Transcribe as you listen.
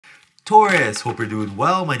Taurus, hope you're doing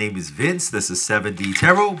well. My name is Vince. This is 7D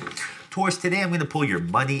Tarot. Taurus, today I'm going to pull your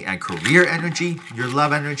money and career energy, your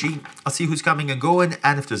love energy. I'll see who's coming and going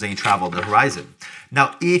and if there's any travel on the horizon.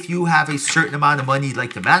 Now, if you have a certain amount of money you'd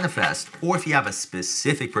like to manifest, or if you have a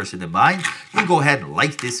specific person in mind, you can go ahead and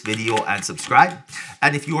like this video and subscribe.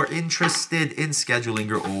 And if you are interested in scheduling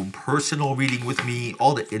your own personal reading with me,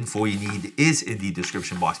 all the info you need is in the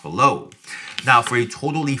description box below. Now, for a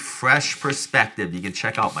totally fresh perspective, you can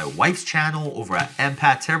check out my wife's channel over at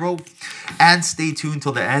Empath Tarot. And stay tuned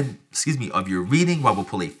till the end, of your reading, where we'll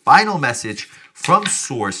pull a final message from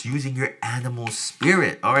source using your animal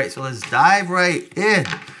spirit. All right, so let's dive right in.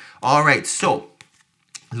 All right, so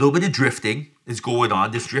a little bit of drifting is going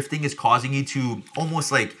on. This drifting is causing you to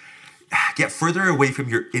almost like get further away from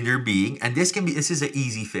your inner being. And this is an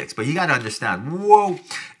easy fix, but you got to understand,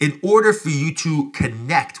 in order for you to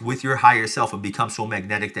connect with your higher self and become so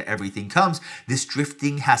magnetic that everything comes, this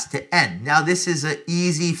drifting has to end. Now, this is an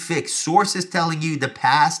easy fix. Source is telling you the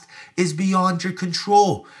past is beyond your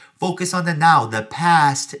control. Focus on the now. The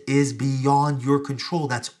past is beyond your control.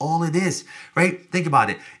 That's all it is, right? Think about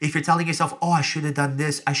it. If you're telling yourself, oh, I should have done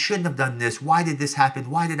this, I shouldn't have done this, why did this happen?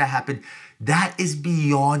 Why did that happen? That is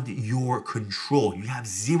beyond your control. You have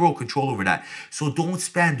zero control over that. So don't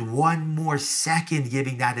spend one more second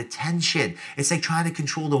giving that attention. It's like trying to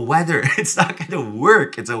control the weather. It's not going to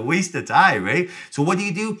work. It's a waste of time, right? So what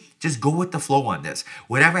do? Just go with the flow on this.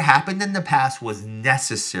 Whatever happened in the past was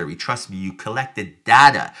necessary. Trust me, you collected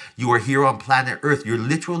data. You are here on planet Earth. You're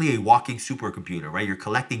literally a walking supercomputer, right? You're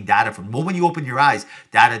collecting data from the moment you open your eyes.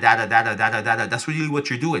 Data. That's really what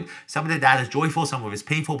you're doing. Some of the data is joyful, some of it is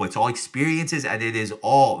painful, but it's all experiences and it is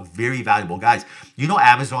all very valuable. Guys, you know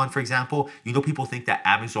Amazon, for example, people think that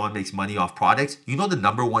Amazon makes money off products. You know the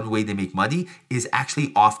number one way they make money is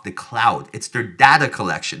actually off the cloud. It's their data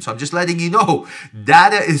collection. So I'm just letting you know,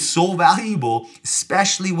 data is so valuable,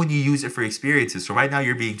 especially when you use it for experiences. So right now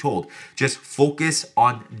you're being told, just focus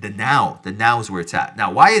on the now. The now is where it's at.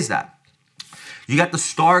 Now, why is that? You got the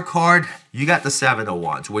Star card, you got the Seven of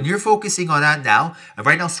Wands. When you're focusing on that now, and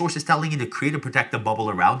right now Source is telling you to create and protect the bubble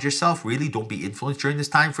around yourself, really don't be influenced during this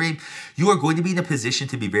time frame. You are going to be in a position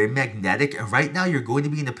to be very magnetic, and right now you're going to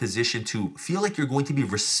be in a position to feel like you're going to be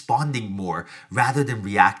responding more rather than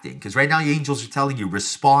reacting. Because right now your angels are telling you,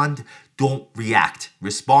 respond, don't react.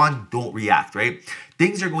 Respond, don't react, right?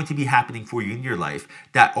 Things are going to be happening for you in your life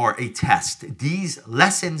that are a test. These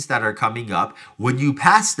lessons that are coming up, when you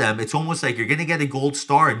pass them, it's almost like you're going to get a gold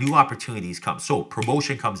star and new opportunities come. So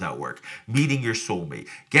promotion comes at work, meeting your soulmate,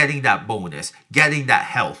 getting that bonus, getting that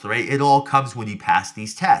health, right? It all comes when you pass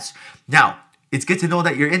these tests. Now, it's good to know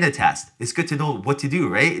that you're in a test. It's good to know what to do,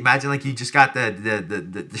 right? Imagine like you just got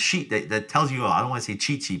the sheet that tells you, I don't want to say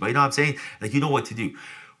cheat sheet, but you know what I'm saying? Like you know what to do.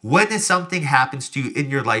 When something happens to you in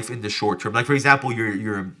your life in the short term, like for example,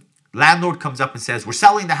 your landlord comes up and says, we're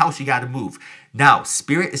selling the house, you got to move. Now,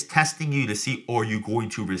 Spirit is testing you to see, are you going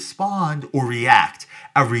to respond or react?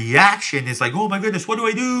 A reaction is like, oh my goodness, what do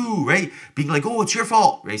I do, right? Being like, oh, it's your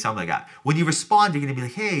fault, right? Something like that. When you respond, you're going to be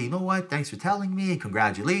like, hey, you know what? Thanks for telling me.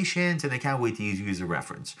 Congratulations. And I can't wait to use you as a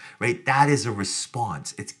reference, right? That is a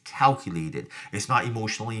response. It's calculated. It's not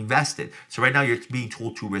emotionally invested. So right now you're being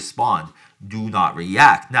told to respond. Do not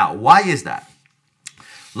react. Now, why is that?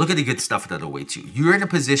 Look at the good stuff that awaits you. You're in a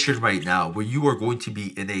position right now where you are going to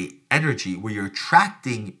be in a energy where you're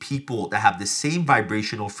attracting people that have the same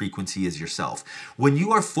vibrational frequency as yourself. When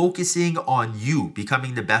you are focusing on you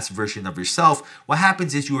becoming the best version of yourself, what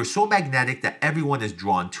happens is you are so magnetic that everyone is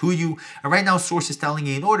drawn to you. And right now, Source is telling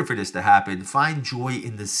you, in order for this to happen, find joy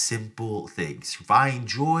in the simple things. Find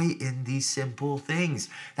joy in these simple things.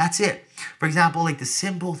 That's it. For example, like the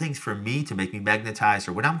simple things for me to make me magnetized,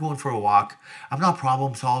 or when I'm going for a walk, I'm not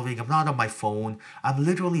problem solving, I'm not on my phone, I'm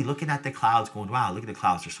literally looking at the clouds going, wow, look at the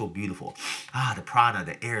clouds, they're so beautiful. Ah, the prana,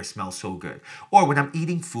 the air smells so good. Or when I'm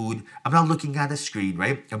eating food, I'm not looking at a screen,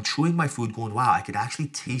 right? I'm chewing my food going, wow, I could actually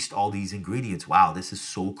taste all these ingredients. Wow, this is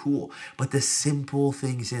so cool. But the simple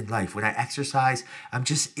things in life, when I exercise, I'm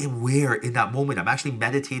just aware in that moment. I'm actually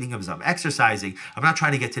meditating as I'm exercising. I'm not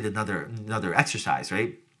trying to get to another exercise,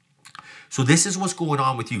 right? So this is what's going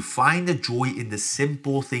on with you. Find the joy in the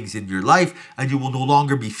simple things in your life, and you will no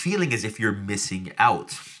longer be feeling as if you're missing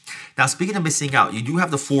out. Now, speaking of missing out, you do have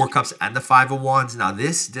the Four Cups and the Five of Wands. Now,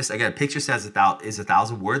 this again, picture says is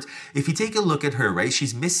 1,000 words. If you take a look at her, right, she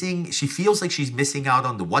feels like she's missing out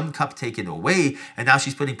on the one cup taken away, and now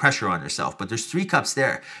she's putting pressure on herself. But there's 3 cups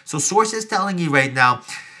there. So Source is telling you right now,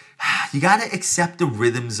 you got to accept the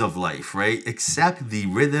rhythms of life, right? Accept the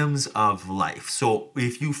rhythms of life. So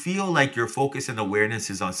if you feel like your focus and awareness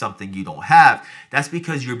is on something you don't have, that's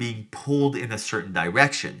because you're being pulled in a certain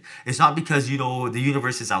direction. It's not because, the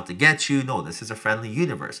universe is out to get you. No, this is a friendly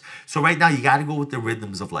universe. So right now, you got to go with the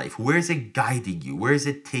rhythms of life. Where is it guiding you? Where is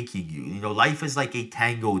it taking you? Life is like a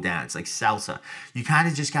tango dance, like salsa. You kind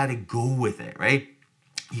of just got to go with it, right?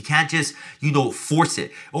 You can't just, force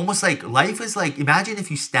it. Almost like life is like, imagine if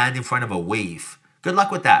you stand in front of a wave. Good luck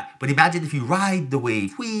with that. But imagine if you ride the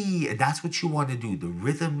wave, whee, and that's what you want to do, the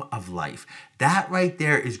rhythm of life. That right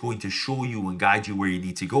there is going to show you and guide you where you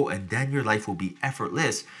need to go, and then your life will be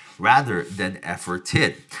effortless rather than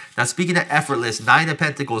efforted. Now, speaking of effortless, 9 of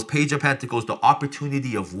Pentacles, Page of Pentacles, the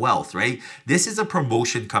opportunity of wealth, right? This is a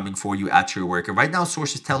promotion coming for you at your work. And right now,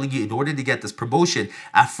 Source is telling you in order to get this promotion,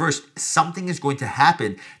 at first, something is going to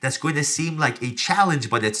happen that's going to seem like a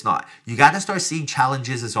challenge, but it's not. You got to start seeing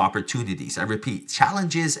challenges as opportunities. I repeat,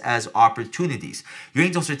 challenges as opportunities. Your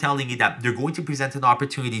angels are telling you that they're going to present an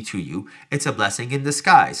opportunity to you. It's a blessing in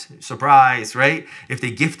disguise. Surprise, right? If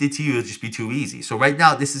they gift it to you, it'll just be too easy. So right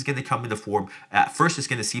now, this is going to come in the form, at first it's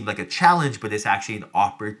going to seem like a challenge, but it's actually an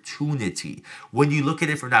opportunity. When you look at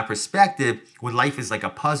it from that perspective, when life is like a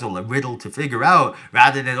puzzle, a riddle to figure out,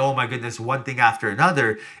 rather than, oh my goodness, one thing after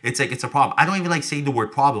another, it's like it's a problem. I don't even like saying the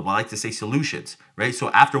word problem. I like to say solutions, right? So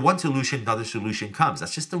after one solution, another solution comes.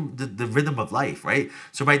 That's just the rhythm of life, right?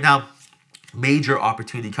 So right now, major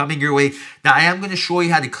opportunity coming your way. Now, I am going to show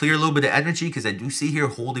you how to clear a little bit of energy because I do see here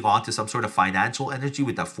holding on to some sort of financial energy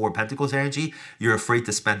with that 4 of Pentacles energy. You're afraid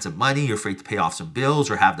to spend some money. You're afraid to pay off some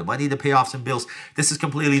bills or have the money to pay off some bills. This is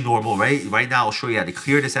completely normal, right? Right now, I'll show you how to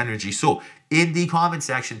clear this energy. So in the comment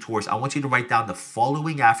section, Taurus, I want you to write down the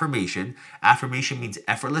following affirmation. Affirmation means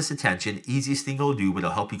effortless attention, easiest thing you'll do, but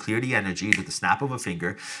it'll help you clear the energy with the snap of a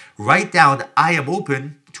finger. Write down, I am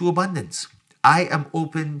open to abundance. I am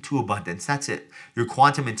open to abundance. That's it. You're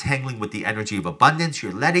quantum entangling with the energy of abundance.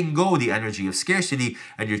 You're letting go the energy of scarcity,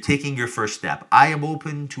 and you're taking your first step. I am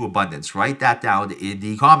open to abundance. Write that down in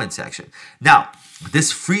the comment section. Now,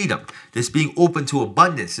 this freedom, this being open to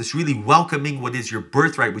abundance, this really welcoming what is your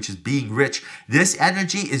birthright, which is being rich, this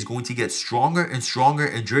energy is going to get stronger and stronger.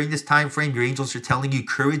 And during this time frame, your angels are telling you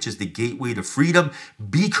courage is the gateway to freedom.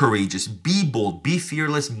 Be courageous, be bold, be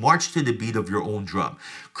fearless, march to the beat of your own drum.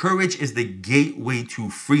 Courage is the gateway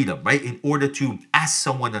to freedom, right? In order to ask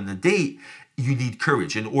someone on a date, you need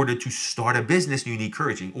courage. In order to start a business, you need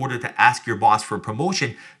courage. In order to ask your boss for a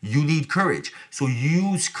promotion, you need courage. So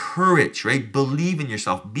use courage, right? Believe in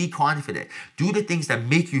yourself. Be confident. Do the things that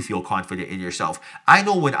make you feel confident in yourself. I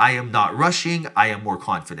know when I am not rushing, I am more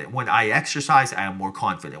confident. When I exercise, I am more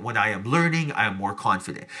confident. When I am learning, I am more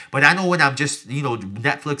confident. But I know when I'm just,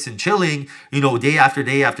 Netflix and chilling, day after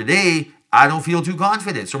day after day, I don't feel too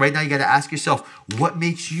confident. So right now you got to ask yourself, what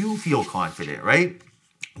makes you feel confident, right?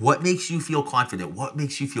 What makes you feel confident? What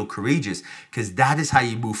makes you feel courageous? Because that is how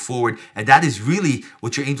you move forward. And that is really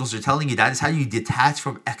what your angels are telling you. That is how you detach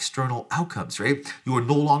from external outcomes, right? You are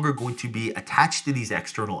no longer going to be attached to these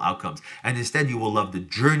external outcomes. And instead, you will love the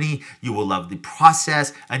journey. You will love the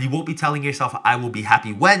process. And you won't be telling yourself, I will be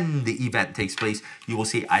happy when the event takes place. You will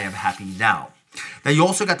say, I am happy now. Now, you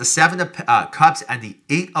also got the 7 of Cups and the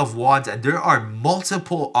 8 of Wands, and there are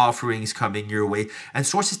multiple offerings coming your way. And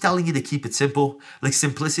Source is telling you to keep it simple. Like,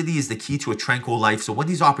 simplicity is the key to a tranquil life. So when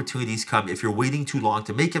these opportunities come, if you're waiting too long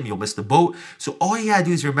to make them, you'll miss the boat. So all you gotta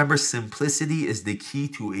do is remember, simplicity is the key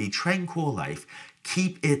to a tranquil life.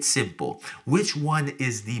 Keep it simple. Which one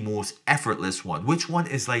is the most effortless one? Which one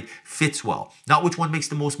is like fits well? Not which one makes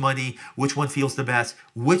the most money, which one feels the best,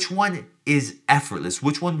 which one is effortless?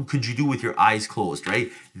 Which one could you do with your eyes closed,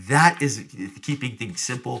 right? That is keeping things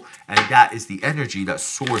simple, and that is the energy that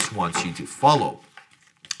Source wants you to follow.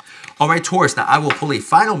 All right, Taurus, now I will pull a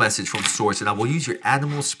final message from Source, and I will use your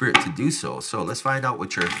animal spirit to do so. So let's find out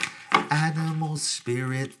what your animal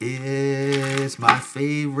spirit is. My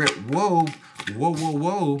favorite. Whoa, whoa, whoa,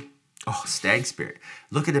 whoa. Oh, stag spirit.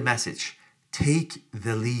 Look at the message. Take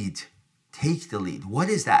the lead. Take the lead. What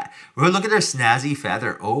is that? We're looking at her snazzy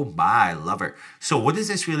feather. Oh my, love her. So what does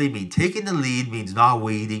this really mean? Taking the lead means not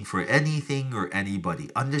waiting for anything or anybody.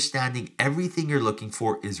 Understanding everything you're looking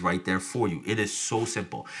for is right there for you. It is so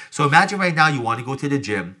simple. So imagine right now you want to go to the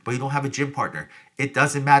gym, but you don't have a gym partner. It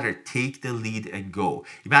doesn't matter. Take the lead and go.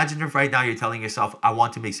 Imagine if right now you're telling yourself, I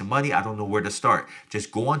want to make some money. I don't know where to start.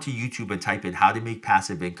 Just go onto YouTube and type in how to make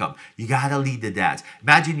passive income. You got to lead the dance.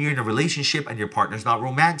 Imagine you're in a relationship and your partner's not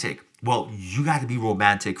romantic. Well, you got to be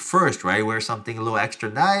romantic first, right? Wear something a little extra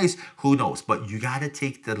nice, who knows? But you got to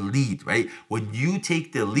take the lead, right? When you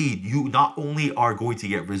take the lead, you not only are going to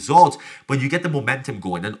get results, but you get the momentum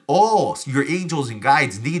going. And all your angels and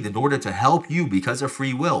guides need in order to help you because of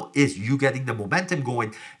free will is you getting the momentum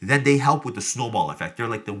going. Then they help with the snowball effect. They're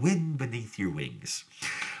like the wind beneath your wings.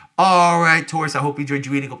 All right, Taurus, I hope you enjoyed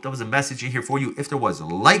your reading. Hope that was a message in here for you. If there was,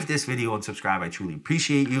 like this video and subscribe. I truly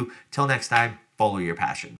appreciate you. Till next time, follow your passion.